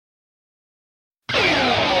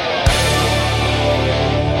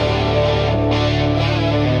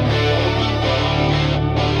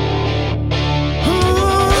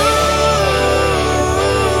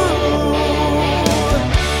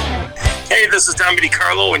this is Tommy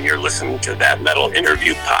DeCarlo, and you're listening to That Metal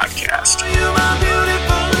Interview Podcast. You my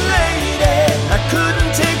beautiful lady, I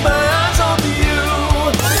couldn't take my eyes off you.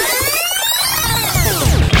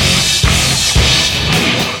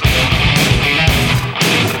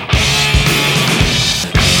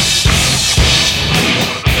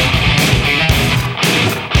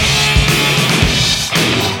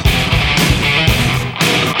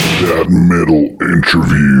 That Metal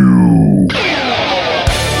Interview.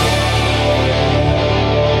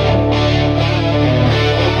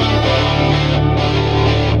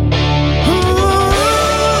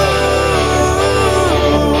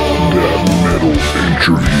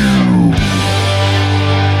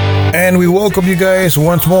 And we welcome you guys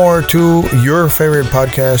once more to your favorite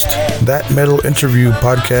podcast, That Metal Interview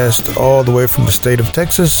Podcast, all the way from the state of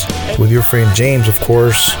Texas, with your friend James, of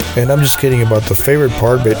course. And I'm just kidding about the favorite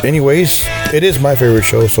part, but anyways, it is my favorite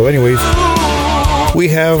show. So anyways, we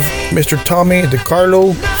have Mr. Tommy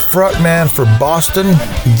DeCarlo, frontman for Boston,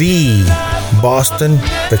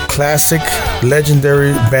 the classic,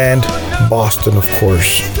 legendary band Boston, of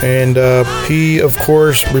course. And he, of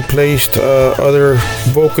course, replaced other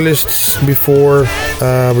vocalists before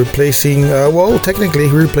replacing, technically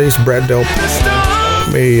he replaced Brad Delp.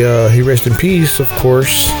 May he rest in peace, of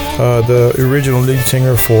course, the original lead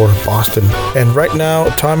singer for Boston. And right now,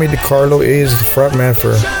 Tommy DeCarlo is the frontman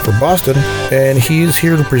for Boston, and he's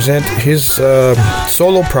here to present his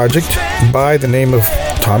solo project by the name of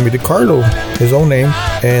Tommy DeCarlo, his own name,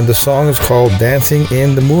 and the song is called Dancing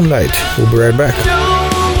in the Moonlight. We'll be right back.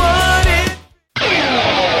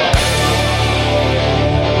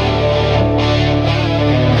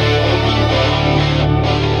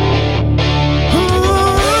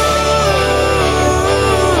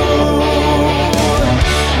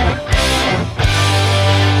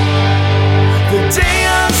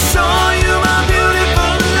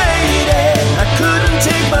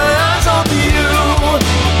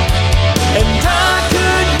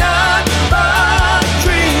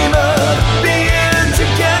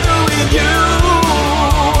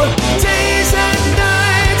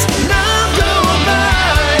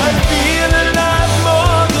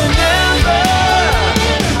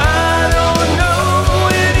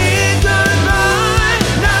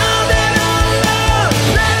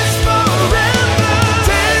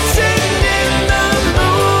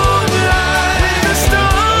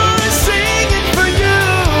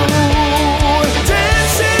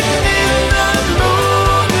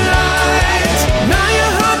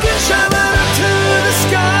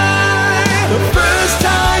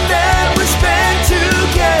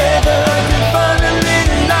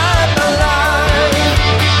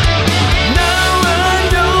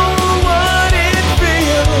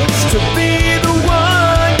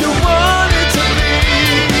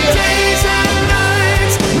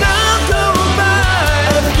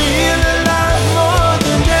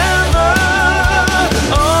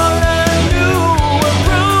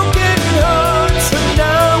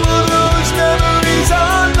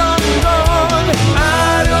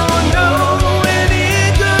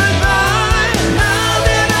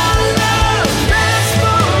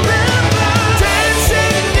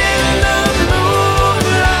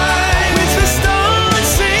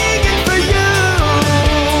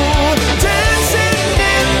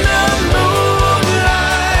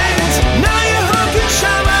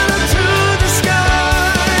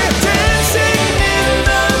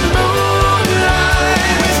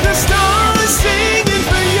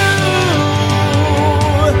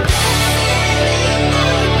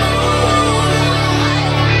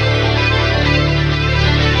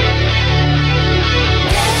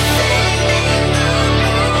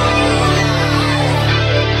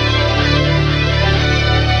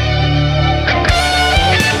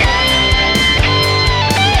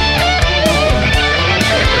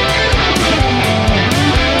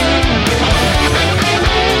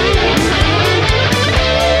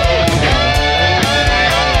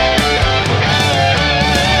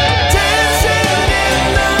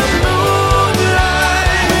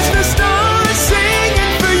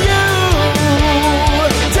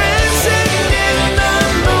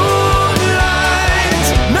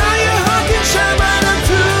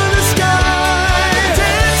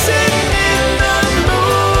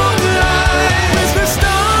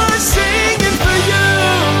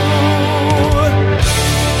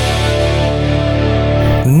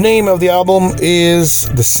 Name of the album is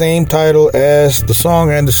the same title as the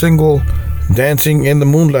song and the single, Dancing in the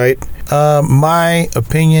Moonlight. My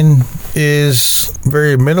opinion is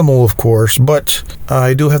very minimal, of course, but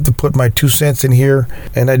I do have to put my 2 cents in here.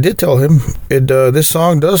 And I did tell him this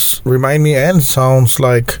song does remind me and sounds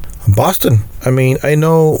like Boston. I mean, I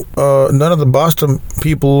know none of the Boston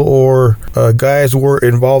people or guys were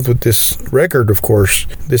involved with this record, of course.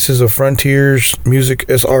 This is a Frontiers Music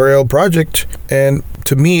SRL project, and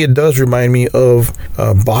to me, it does remind me of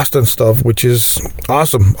Boston stuff, which is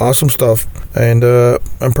awesome stuff. And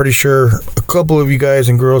I'm pretty sure a couple of you guys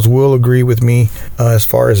and girls will agree with me as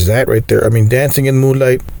far as that right there. I mean, Dancing in the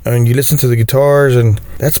Moonlight, I mean, you listen to the guitars, and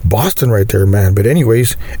that's Boston right there, man. But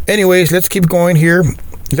anyways, let's keep going here.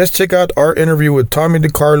 Let's check out our interview with Tommy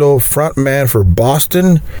DeCarlo, frontman for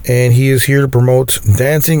Boston, and he is here to promote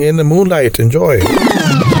Dancing in the Moonlight. Enjoy.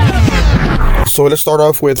 So let's start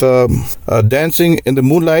off with Dancing in the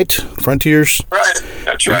Moonlight, Frontiers. Right,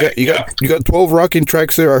 that's right. You got 12 rocking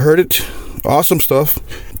tracks there. I heard it. Awesome stuff.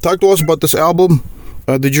 Talk to us about this album.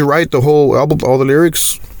 Did you write the whole album, all the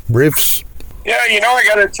lyrics, riffs? Yeah, I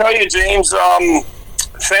got to tell you, James.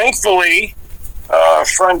 Thankfully,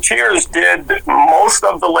 Frontiers did most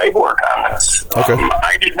of the legwork on this. Okay.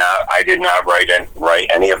 I did not write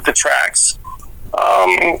any of the tracks.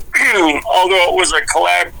 Although it was a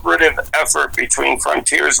collaborative effort between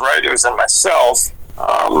Frontiers writers and myself,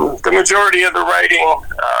 the majority of the writing,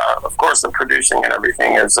 of course, the producing and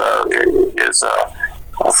everything is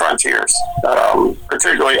Frontiers.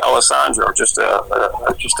 Particularly Alessandro, just a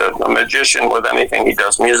magician with anything he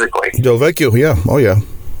does musically. Del Vecchio, yeah, oh yeah.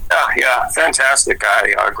 Yeah, fantastic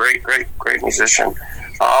guy. Great musician.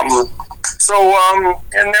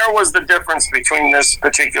 And there was the difference between this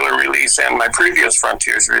particular release and my previous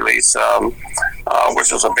Frontiers release,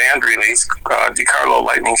 which was a band release, DeCarlo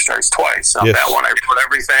Lightning Strikes Twice. Yes. That one I put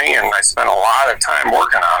everything, and I spent a lot of time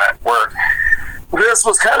working on it, where this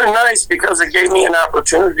was kind of nice because it gave me an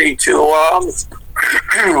opportunity to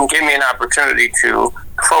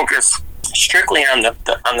focus strictly on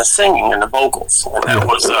the singing and the vocals, and that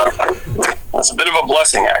was a bit of a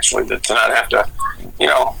blessing, actually, to not have to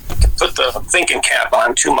put the thinking cap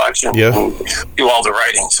on too much and do all the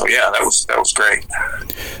writing. So yeah, that was great.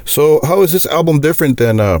 So how is this album different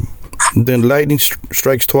than Lightning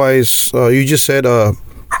Strikes Twice? You just said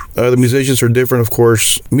the musicians are different, of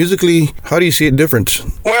course. Musically, how do you see it different?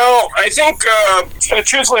 Well, I think,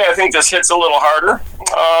 truthfully, I think this hits a little harder.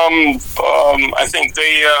 I think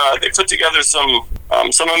they put together some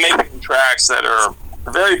amazing tracks that are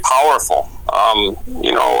very powerful.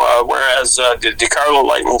 Whereas DeCarlo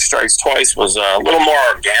Lightning Strikes Twice was a little more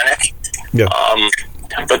organic. Yeah.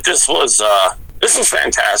 But this was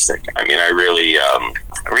fantastic. I mean, I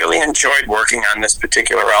really enjoyed working on this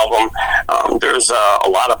particular album. There's a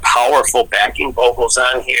lot of powerful backing vocals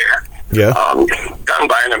on here. Yeah. Done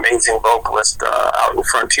by an amazing vocalist out in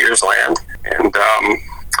Frontiers land, and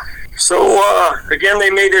again, they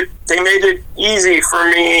made it easy for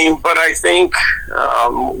me. But I think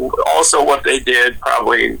also what they did,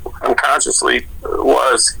 probably unconsciously,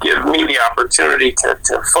 was give me the opportunity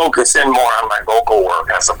to focus in more on my vocal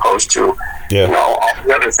work as opposed to all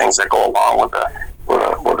the other things that go along with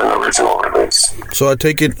an original release. So I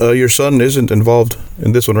take it your son isn't involved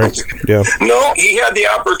in this one, right? Yeah. No, he had the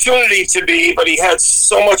opportunity to be, but he had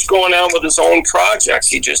so much going on with his own projects,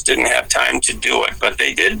 he just didn't have time to do it. But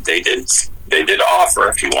they did offer,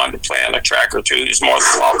 if you wanted to play on a track or two, he's more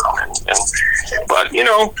than welcome. But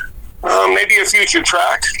maybe a future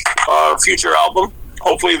track, future album.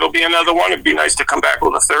 Hopefully there'll be another one. It'd be nice to come back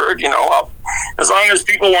with a third. As long as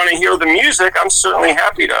people want to hear the music, I'm certainly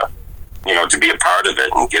happy to be a part of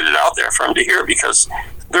it and get it out there for them to hear, because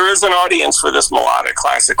there is an audience for this melodic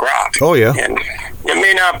classic rock. Oh, yeah. And it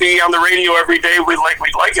may not be on the radio every day we'd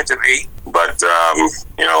like it to be, but,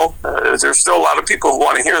 there's still a lot of people who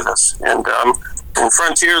want to hear this. And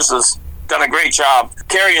Frontiers has done a great job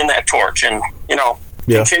carrying that torch and,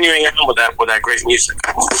 continuing on with that great music.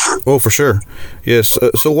 Oh, for sure. Yes.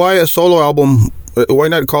 So why a solo album? Why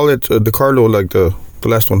not call it DeCarlo like the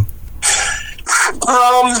last one?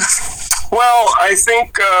 Well, I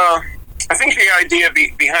think the idea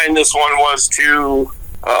behind this one was to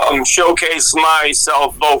showcase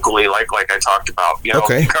myself vocally, like I talked about.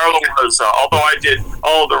 Okay. Carlo was, although I did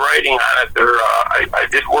all the writing on it, I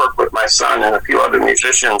did work with my son and a few other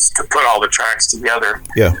musicians to put all the tracks together.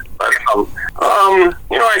 Yeah. But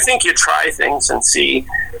I think you try things and see,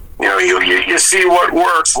 you see what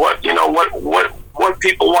works, what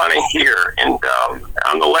people want to hear. And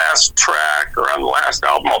on the last track, or on the last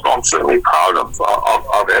album, although I'm certainly proud of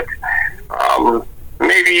it,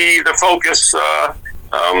 maybe the focus, the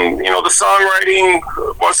songwriting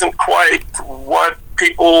wasn't quite what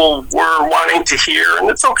people were wanting to hear, and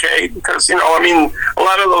it's okay, because, a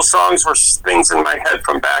lot of those songs were things in my head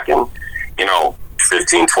from back in,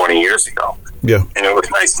 15, 20 years ago. Yeah. And it was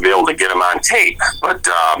nice to be able to get them on tape. But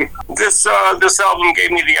this album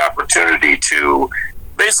gave me the opportunity to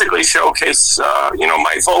basically showcase,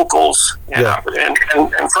 my vocals, and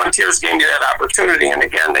Frontiers gave me that opportunity. And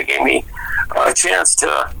again, they gave me a chance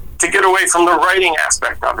to get away from the writing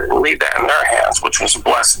aspect of it and leave that in their hands, which was a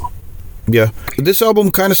blessing. Yeah. This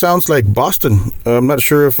album kind of sounds like Boston. I'm not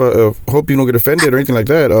sure if hope you don't get offended or anything like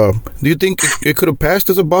that. Do you think it could have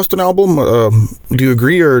passed as a Boston album? Do you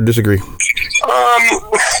agree or disagree?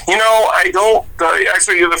 I don't.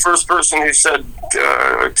 Actually, you're the first person who said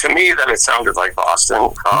to me that it sounded like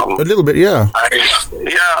Boston. A little bit, yeah.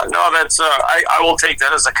 That's. I will take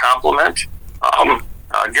that as a compliment.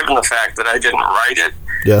 Given the fact that I didn't write it,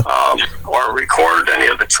 or record any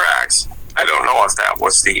of the tracks, I don't know if that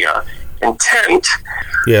was the intent.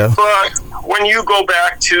 Yeah. But when you go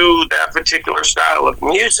back to that particular style of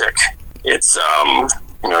music, it's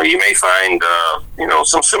you may find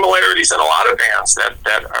some similarities in a lot of bands that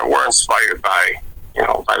were inspired by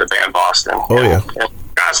the band Boston. Oh yeah. And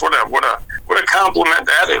gosh, what a compliment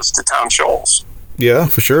that is to Tom Scholz. Yeah,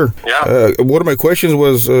 for sure. Yeah. One of my questions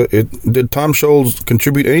was, did Tom Scholz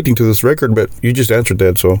contribute anything to this record? But you just answered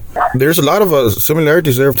that. So there's a lot of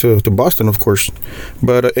similarities there to Boston, of course.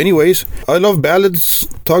 But anyways, I love ballads.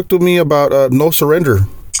 Talk to me about No Surrender.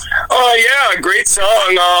 Great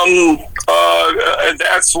song.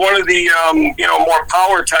 That's one of the more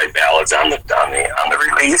power type ballads on the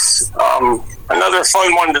release. Another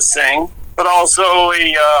fun one to sing, but also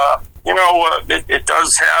it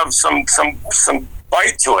does have some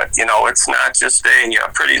bite to it. It's not just a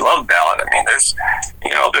pretty love ballad. I mean, it's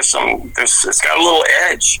got a little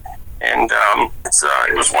edge, and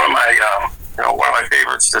it was one of my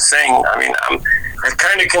favorites to sing. I mean, I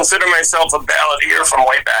kind of consider myself a balladeer from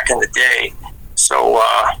way back in the day. So,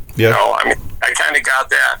 I kind of got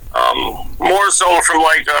that more so from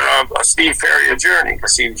like a Steve Perry, A Journey,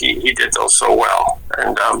 because he did those so well.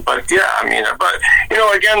 And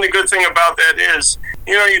again, the good thing about that is,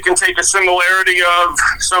 you can take a similarity of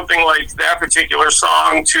something like that particular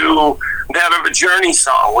song to that of a Journey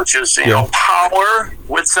song, which is power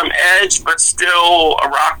with some edge, but still a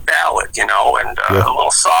rock ballad, and a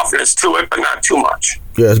little softness to it, but not too much.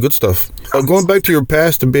 Yeah, it's good stuff. Going back to your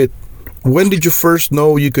past a bit, when did you first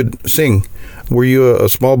know you could sing? Were you a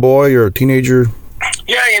small boy or a teenager?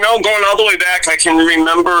 Yeah, going all the way back, I can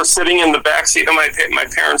remember sitting in the back seat of my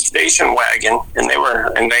parents' station wagon, and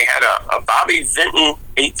they had a Bobby Vinton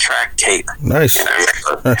 8-track tape. Nice. And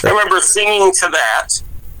I remember singing to that.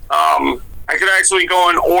 I could actually go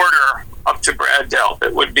in order up to Brad Delp.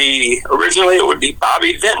 Originally it would be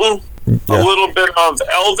Bobby Vinton, a little bit of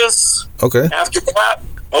Elvis. Okay. After that,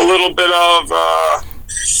 a little bit of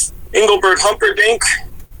Engelbert Humperdinck.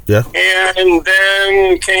 Yeah. And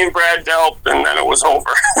then came Brad Delp, and then it was over.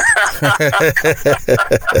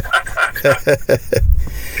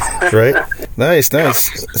 Right. Nice.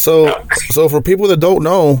 So for people that don't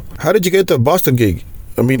know, how did you get the Boston gig?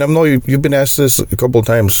 I mean, I know you've been asked this several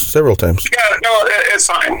times. Yeah, no, it's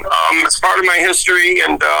fine. It's part of my history,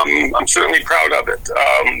 and I'm certainly proud of it.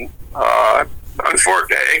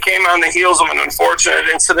 It came on the heels of an unfortunate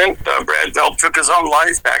incident. Brad Delp took his own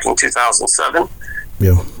life back in 2007.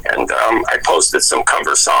 Yeah. And I posted some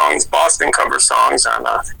Boston cover songs on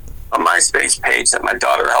a MySpace page that my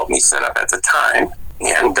daughter helped me set up at the time.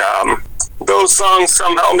 And those songs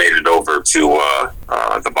somehow made it over to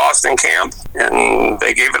the Boston camp, and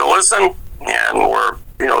they gave it a listen, and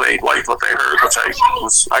they liked what they heard, which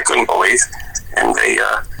I couldn't believe. And they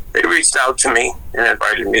reached out to me and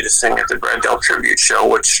invited me to sing at the Brad Delp tribute show,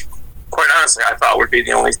 which, quite honestly, I thought would be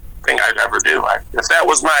the only thing I'd ever do. If that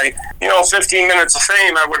was my 15 minutes of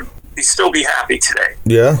fame, I would still be happy today.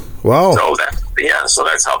 Yeah. Wow. So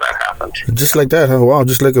that's how that happened. Just like that, huh? Wow,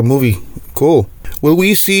 just like a movie. Cool. Will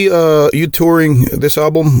we see you touring this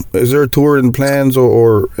album? Is there a tour in plans,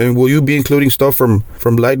 and will you be including stuff from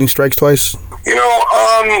Lightning Strikes Twice?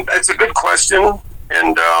 It's a good question,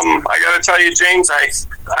 and I got to tell you, James, I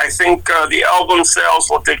think the album sales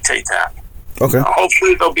will dictate that. Okay.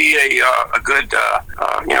 Hopefully there'll be a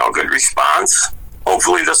good response.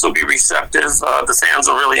 Hopefully this will be receptive. The fans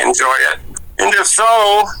will really enjoy it. And if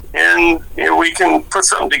so, we can put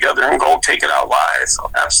something together and go take it out live.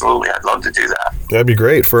 So absolutely, I'd love to do that. That'd be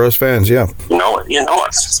great for us fans, yeah. You know it.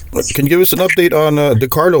 Can you give us an update on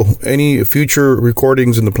DeCarlo? Any future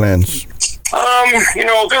recordings in the plans?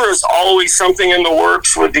 There is always something in the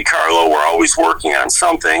works with DeCarlo. We're always working on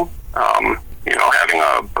something. Having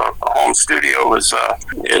a home studio is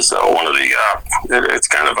one of the. It's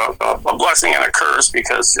kind of a blessing and a curse,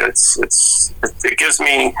 because it gives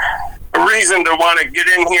me a reason to want to get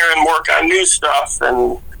in here and work on new stuff,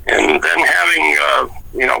 and and then having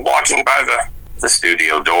walking by the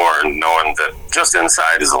studio door and knowing that just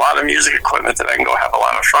inside is a lot of music equipment that I can go have a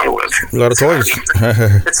lot of fun with. A lot of toys.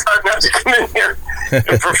 It's hard not to come in here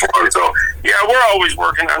and perform. So yeah, we're always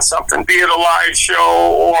working on something, be it a live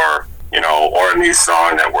show or a new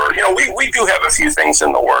song that we do have a few things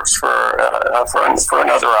in the works for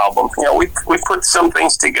another album. We put some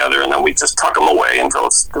things together and then we just tuck them away until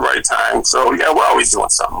it's the right time. So yeah, we're always doing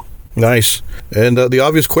something. Nice. And the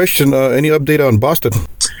obvious question, any update on Boston?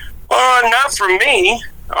 Not for me.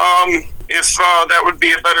 If that would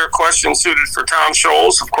be a better question suited for Tom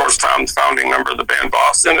Scholes. Of course, Tom's founding member of the band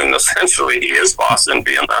Boston, and essentially he is Boston,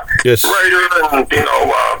 being the writer and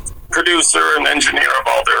producer and engineer of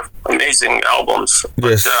all their amazing albums.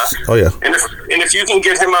 Yes. But, and if you can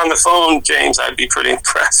get him on the phone, James, I'd be pretty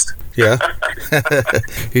impressed. Yeah.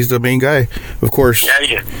 He's the main guy, of course.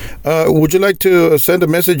 Yeah. Would you like to send a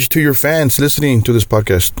message to your fans listening to this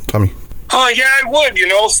podcast, Tommy? Yeah, I would.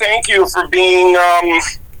 Thank you for being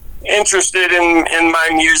interested in my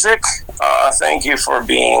music. Thank you for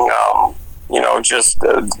being, just,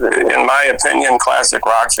 in my opinion, classic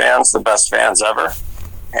rock fans, the best fans ever.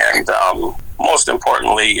 And most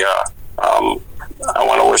importantly, I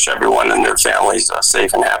want to wish everyone and their families a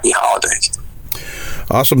safe and happy holidays.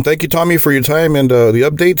 Awesome. Thank you, Tommy, for your time and the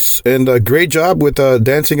updates. And great job with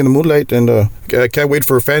Dancing in the Moonlight. And I can't wait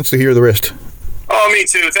for fans to hear the rest. Oh, me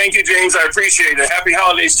too. Thank you, James. I appreciate it. Happy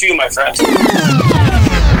holidays to you, my friend.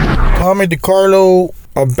 Tommy DeCarlo,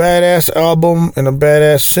 a badass album and a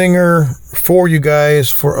badass singer for you guys,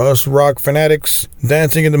 for us rock fanatics.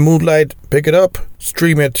 Dancing in the Moonlight. Pick it up,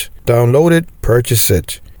 stream it, download it, purchase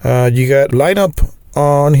it. You got lineup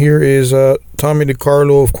on here is Tommy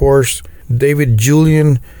DeCarlo, of course, David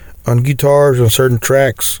Julian on guitars on certain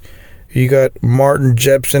tracks. You got Martin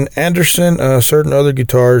Jepson Anderson on certain other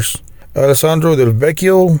guitars. Alessandro Del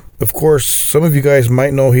Vecchio, of course, some of you guys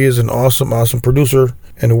might know he is an awesome producer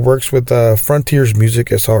and works with Frontiers Music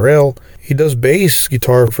SRL. He does bass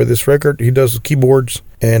guitar for this record. He does keyboards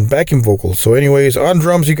and backing vocals. So anyways, on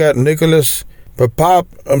drums you got Nicholas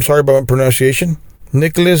I'm sorry about my pronunciation.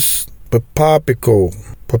 Nicholas Papapixo.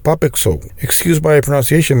 Excuse my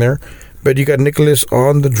pronunciation there. But you got Nicholas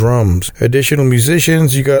on the drums. Additional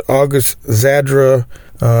musicians, you got August Zadra.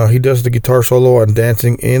 He does the guitar solo on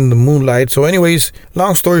Dancing in the Moonlight. So anyways,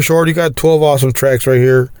 long story short, you got 12 awesome tracks right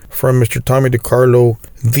here from Mr. Tommy DeCarlo,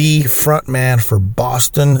 the frontman for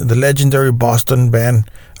Boston, the legendary Boston band,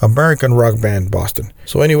 American rock band Boston.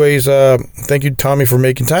 So anyways, thank you, Tommy, for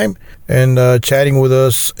making time and chatting with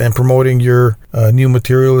us and promoting your new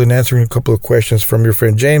material and answering a couple of questions from your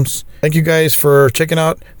friend James. Thank you guys for checking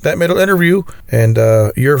out that metal interview and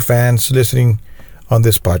your fans listening on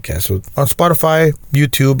this podcast. So on Spotify,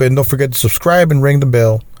 YouTube, and don't forget to subscribe and ring the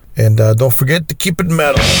bell. And don't forget to keep it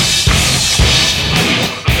metal.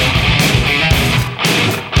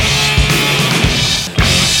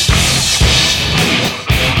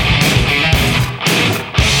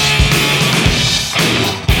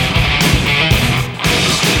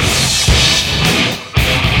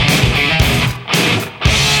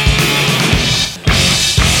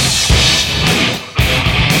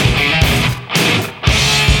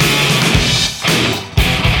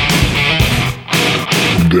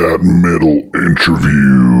 That Metal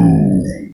Interview.